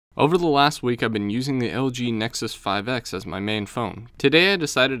Over the last week, I've been using the LG Nexus 5X as my main phone. Today I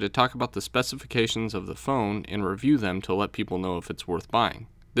decided to talk about the specifications of the phone and review them to let people know if it's worth buying.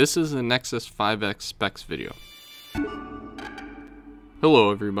 This is the Nexus 5X specs video. Hello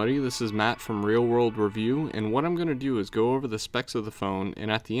everybody, this is Matt from Real World Review, and what I'm going to do is go over the specs of the phone,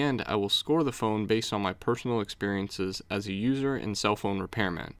 and at the end I will score the phone based on my personal experiences as a user and cell phone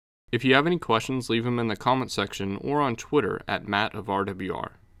repairman. If you have any questions, leave them in the comment section or on Twitter at MattofRWR.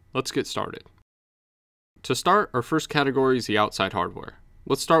 Let's get started. To start, our first category is the outside hardware.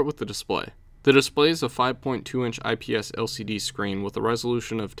 Let's start with the display. The display is a 5.2-inch IPS LCD screen with a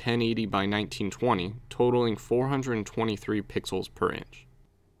resolution of 1080 by 1920, totaling 423 pixels per inch.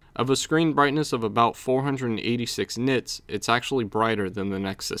 Of a screen brightness of about 486 nits, it's actually brighter than the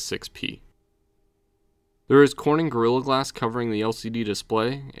Nexus 6P. There is Corning Gorilla Glass covering the LCD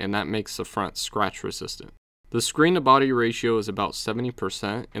display, and that makes the front scratch resistant. The screen-to-body ratio is about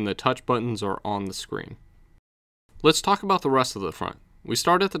 70%, and the touch buttons are on the screen. Let's talk about the rest of the front. We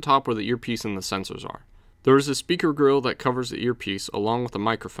start at the top where the earpiece and the sensors are. There is a speaker grill that covers the earpiece along with a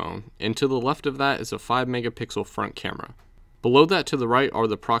microphone, and to the left of that is a 5-megapixel front camera. Below that to the right are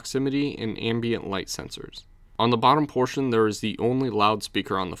the proximity and ambient light sensors. On the bottom portion there is the only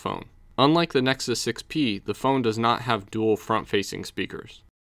loudspeaker on the phone. Unlike the Nexus 6P, the phone does not have dual front-facing speakers.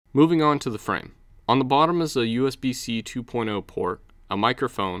 Moving on to the frame. On the bottom is a USB-C 2.0 port, a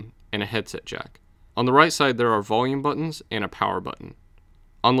microphone, and a headset jack. On the right side there are volume buttons and a power button.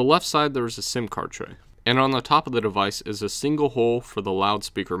 On the left side there is a SIM card tray. And on the top of the device is a single hole for the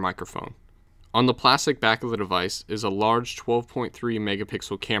loudspeaker microphone. On the plastic back of the device is a large 12.3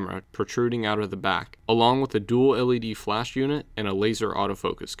 megapixel camera protruding out of the back, along with a dual LED flash unit and a laser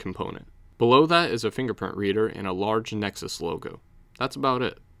autofocus component. Below that is a fingerprint reader and a large Nexus logo. That's about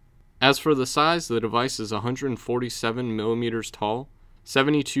it. As for the size, the device is 147 millimeters tall,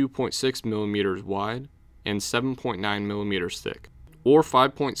 72.6 millimeters wide, and 7.9 millimeters thick, or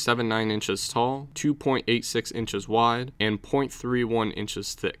 5.79 inches tall, 2.86 inches wide, and 0.31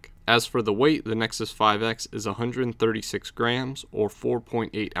 inches thick. As for the weight, the Nexus 5X is 136 grams, or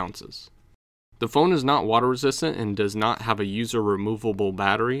 4.8 ounces. The phone is not water resistant and does not have a user removable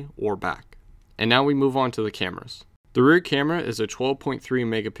battery or back. And now we move on to the cameras. The rear camera is a 12.3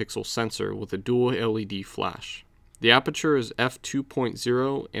 megapixel sensor with a dual LED flash. The aperture is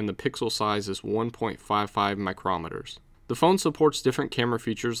f2.0 and the pixel size is 1.55 micrometers. The phone supports different camera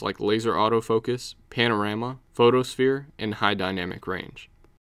features like laser autofocus, panorama, photosphere, and high dynamic range.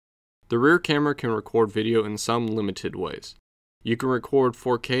 The rear camera can record video in some limited ways. You can record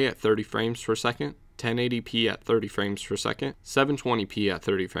 4K at 30 frames per second, 1080p at 30 frames per second, 720p at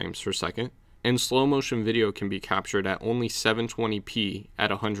 30 frames per second, and slow motion video can be captured at only 720p at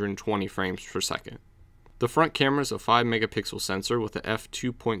 120 frames per second. The front camera is a 5 megapixel sensor with a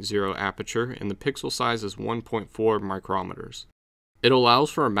f2.0 aperture and the pixel size is 1.4 micrometers. It allows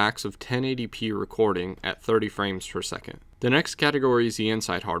for a max of 1080p recording at 30 frames per second. The next category is the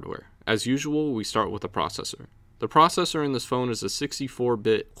inside hardware. As usual, we start with the processor. The processor in this phone is a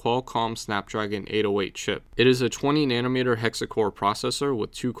 64-bit Qualcomm Snapdragon 808 chip. It is a 20nm hexa-core processor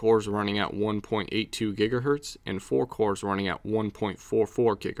with 2 cores running at 1.82 GHz and 4 cores running at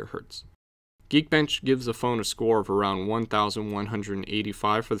 1.44 GHz. Geekbench gives the phone a score of around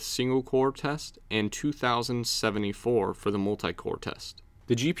 1,185 for the single-core test and 2,074 for the multi-core test.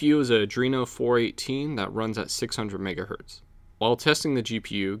 The GPU is a Adreno 418 that runs at 600 MHz. While testing the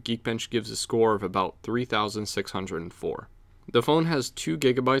GPU, Geekbench gives a score of about 3,604. The phone has 2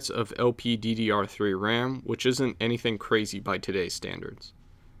 GB of LPDDR3 RAM, which isn't anything crazy by today's standards.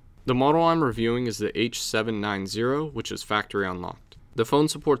 The model I'm reviewing is the H790, which is factory unlocked. The phone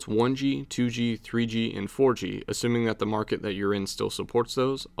supports 1G, 2G, 3G, and 4G, assuming that the market that you're in still supports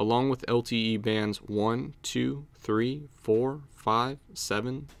those, along with LTE bands 1, 2, 3, 4, 5,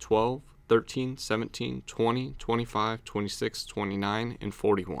 7, 12, 13, 17, 20, 25, 26, 29, and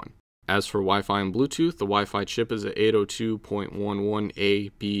 41. As for Wi-Fi and Bluetooth, the Wi-Fi chip is a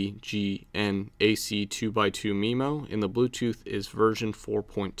 802.11a, b, g, n, ac 2x2 MIMO, and the Bluetooth is version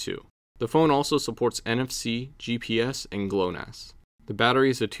 4.2. The phone also supports NFC, GPS, and GLONASS. The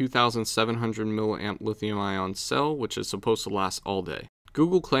battery is a 2,700 mAh lithium-ion cell, which is supposed to last all day.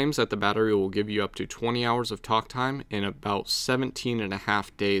 Google claims that the battery will give you up to 20 hours of talk time and about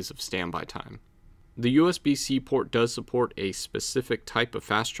 17.5 days of standby time. The USB-C port does support a specific type of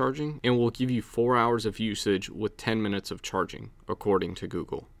fast charging and will give you 4 hours of usage with 10 minutes of charging, according to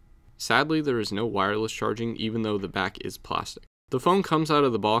Google. Sadly, there is no wireless charging even though the back is plastic. The phone comes out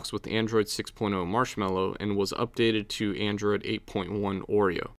of the box with Android 6.0 Marshmallow and was updated to Android 8.1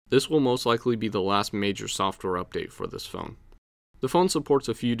 Oreo. This will most likely be the last major software update for this phone. The phone supports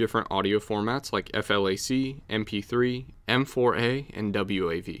a few different audio formats like FLAC, MP3, M4A, and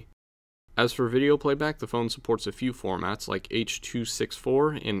WAV. As for video playback, the phone supports a few formats like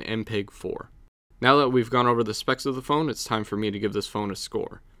H.264 and MPEG-4. Now that we've gone over the specs of the phone, it's time for me to give this phone a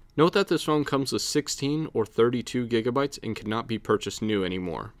score. Note that this phone comes with 16 or 32 gigabytes and cannot be purchased new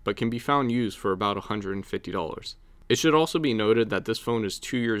anymore, but can be found used for about $150. It should also be noted that this phone is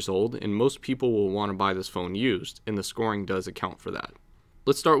 2 years old and most people will want to buy this phone used, and the scoring does account for that.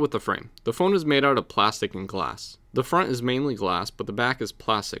 Let's start with the frame. The phone is made out of plastic and glass. The front is mainly glass, but the back is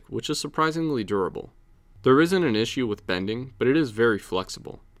plastic, which is surprisingly durable. There isn't an issue with bending, but it is very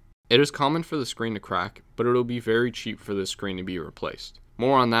flexible. It is common for the screen to crack, but it will be very cheap for this screen to be replaced.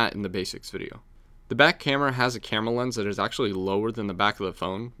 More on that in the basics video. The back camera has a camera lens that is actually lower than the back of the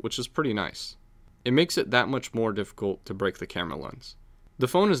phone, which is pretty nice. It makes it that much more difficult to break the camera lens. The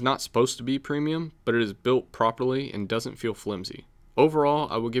phone is not supposed to be premium, but it is built properly and doesn't feel flimsy. Overall,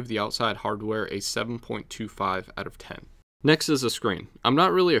 I will give the outside hardware a 7.25 out of 10. Next is the screen. I'm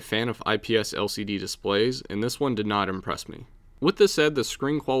not really a fan of IPS LCD displays, and this one did not impress me. With this said, the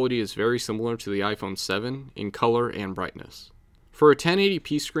screen quality is very similar to the iPhone 7 in color and brightness. For a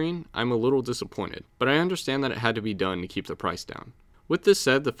 1080p screen, I'm a little disappointed, but I understand that it had to be done to keep the price down. With this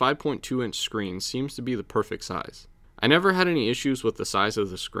said, the 5.2-inch screen seems to be the perfect size. I never had any issues with the size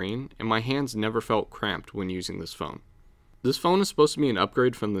of the screen, and my hands never felt cramped when using this phone. This phone is supposed to be an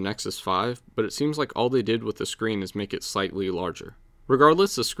upgrade from the Nexus 5, but it seems like all they did with the screen is make it slightly larger.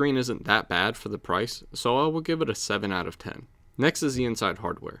 Regardless, the screen isn't that bad for the price, so I will give it a 7 out of 10. Next is the inside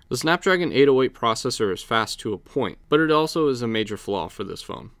hardware. The Snapdragon 808 processor is fast to a point, but it also is a major flaw for this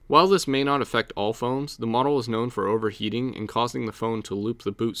phone. While this may not affect all phones, the model is known for overheating and causing the phone to loop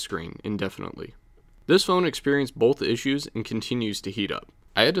the boot screen indefinitely. This phone experienced both issues and continues to heat up.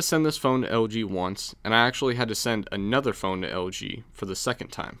 I had to send this phone to LG once, and I actually had to send another phone to LG for the second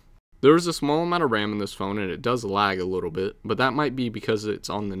time. There is a small amount of RAM in this phone and it does lag a little bit, but that might be because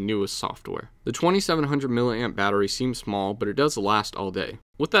it's on the newest software. The 2700 mAh battery seems small, but it does last all day.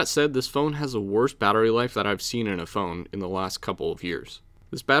 With that said, this phone has the worst battery life that I've seen in a phone in the last couple of years.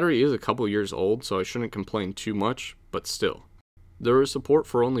 This battery is a couple years old, so I shouldn't complain too much, but still. There is support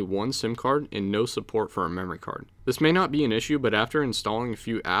for only one SIM card and no support for a memory card. This may not be an issue, but after installing a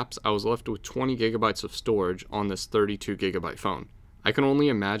few apps, I was left with 20 gigabytes of storage on this 32 gigabyte phone. I can only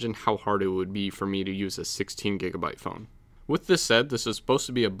imagine how hard it would be for me to use a 16 gigabyte phone. With this said, this is supposed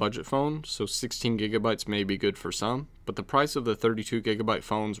to be a budget phone, so 16 gigabytes may be good for some, but the price of the 32 gigabyte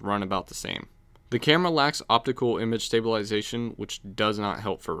phones run about the same. The camera lacks optical image stabilization, which does not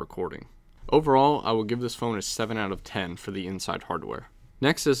help for recording. Overall, I will give this phone a 7 out of 10 for the inside hardware.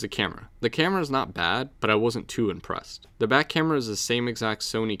 Next is the camera. The camera is not bad, but I wasn't too impressed. The back camera is the same exact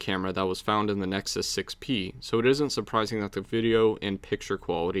Sony camera that was found in the Nexus 6P, so it isn't surprising that the video and picture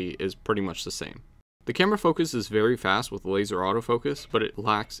quality is pretty much the same. The camera focus is very fast with laser autofocus, but it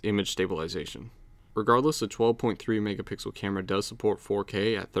lacks image stabilization. Regardless, the 12.3 megapixel camera does support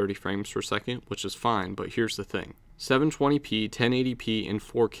 4K at 30 frames per second, which is fine, but here's the thing. 720p, 1080p, and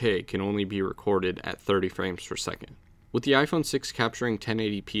 4K can only be recorded at 30 frames per second. With the iPhone 6 capturing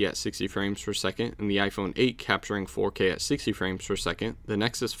 1080p at 60 frames per second and the iPhone 8 capturing 4K at 60 frames per second, the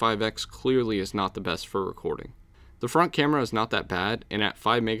Nexus 5X clearly is not the best for recording. The front camera is not that bad, and at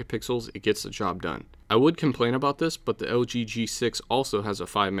 5 megapixels it gets the job done. I would complain about this, but the LG G6 also has a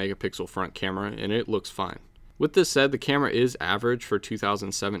 5 megapixel front camera and it looks fine. With this said, the camera is average for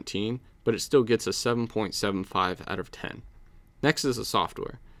 2017, but it still gets a 7.75 out of 10. Next is the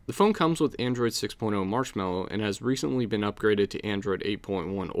software. The phone comes with Android 6.0 Marshmallow and has recently been upgraded to Android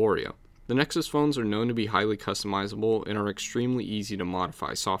 8.1 Oreo. The Nexus phones are known to be highly customizable and are extremely easy to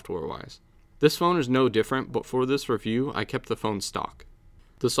modify software-wise. This phone is no different, but for this review, I kept the phone stock.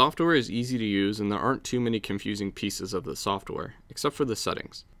 The software is easy to use and there aren't too many confusing pieces of the software, except for the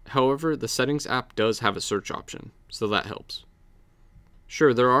settings. However, the settings app does have a search option, so that helps.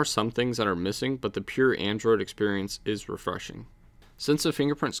 Sure, there are some things that are missing, but the pure Android experience is refreshing. Since the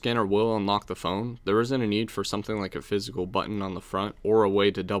fingerprint scanner will unlock the phone, there isn't a need for something like a physical button on the front or a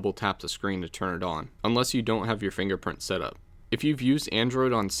way to double tap the screen to turn it on, unless you don't have your fingerprint set up. If you've used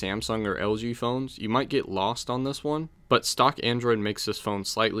Android on Samsung or LG phones, you might get lost on this one, but stock Android makes this phone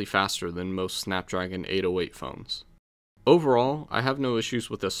slightly faster than most Snapdragon 808 phones. Overall, I have no issues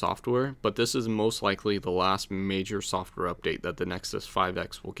with the software, but this is most likely the last major software update that the Nexus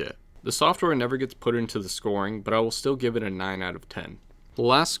 5X will get. The software never gets put into the scoring, but I will still give it a 9 out of 10. The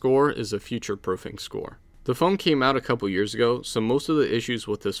last score is a future-proofing score. The phone came out a couple years ago, so most of the issues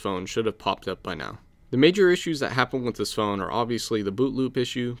with this phone should have popped up by now. The major issues that happen with this phone are obviously the boot loop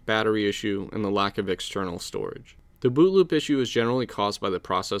issue, battery issue, and the lack of external storage. The boot loop issue is generally caused by the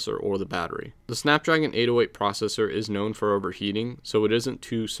processor or the battery. The Snapdragon 808 processor is known for overheating, so it isn't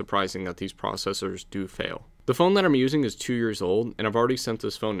too surprising that these processors do fail. The phone that I'm using is 2 years old, and I've already sent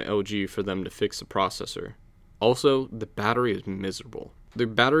this phone to LG for them to fix the processor. Also, the battery is miserable. The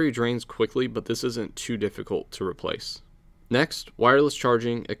battery drains quickly, but this isn't too difficult to replace. Next, wireless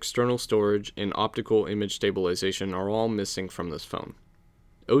charging, external storage, and optical image stabilization are all missing from this phone.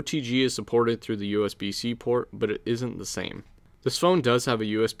 OTG is supported through the USB-C port, but it isn't the same. This phone does have a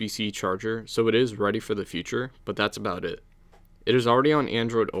USB-C charger, so it is ready for the future, but that's about it. It is already on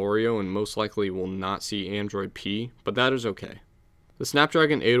Android Oreo and most likely will not see Android P, but that is okay. The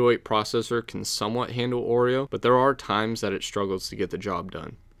Snapdragon 808 processor can somewhat handle Oreo, but there are times that it struggles to get the job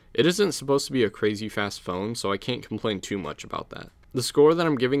done. It isn't supposed to be a crazy fast phone, so I can't complain too much about that. The score that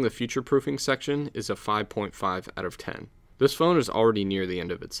I'm giving the future-proofing section is a 5.5 out of 10. This phone is already near the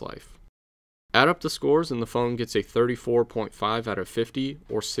end of its life. Add up the scores and the phone gets a 34.5 out of 50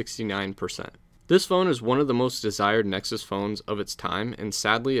 or 69%. This phone is one of the most desired Nexus phones of its time, and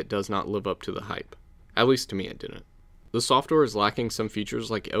sadly it does not live up to the hype. At least to me it didn't. The software is lacking some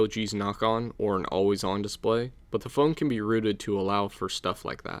features like LG's knock-on or an always-on display, but the phone can be rooted to allow for stuff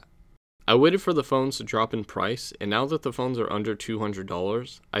like that. I waited for the phones to drop in price, and now that the phones are under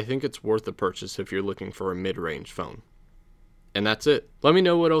 $200, I think it's worth the purchase if you're looking for a mid-range phone. And that's it. Let me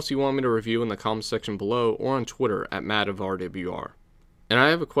know what else you want me to review in the comments section below or on Twitter at MattofRWR. And I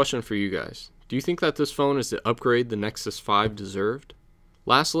have a question for you guys. Do you think that this phone is the upgrade the Nexus 5 deserved?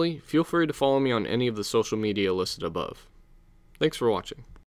 Lastly, feel free to follow me on any of the social media listed above. Thanks for watching.